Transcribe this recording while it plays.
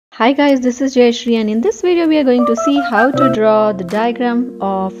Hi guys, this is Jayashree, and in this video we are going to see how to draw the diagram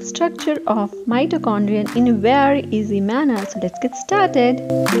of structure of mitochondria in a very easy manner. So let's get started.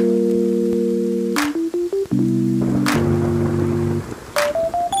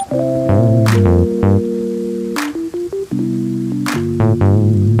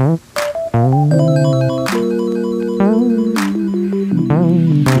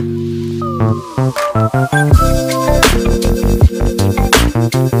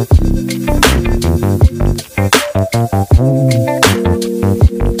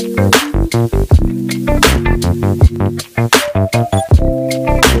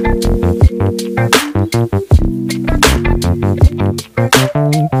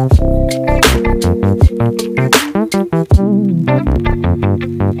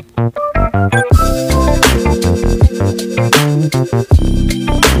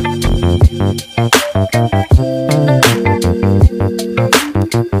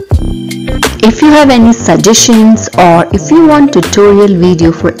 If you have any suggestions or if you want tutorial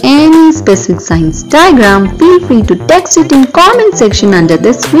video for any specific science diagram, feel free to text it in comment section under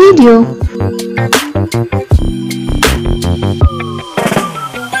this video.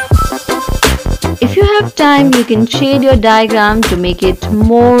 If you have time, you can shade your diagram to make it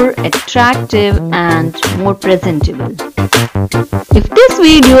more attractive and more presentable. If this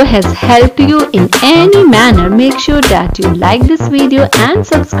video has helped you in any manner, make sure that you like this video and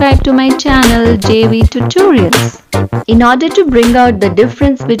subscribe to my channel JV Tutorials. In order to bring out the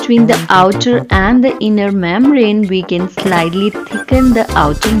difference between the outer and the inner membrane, we can slightly thicken the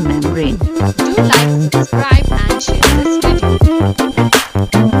outer membrane. Do like, subscribe and share this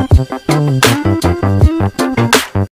video.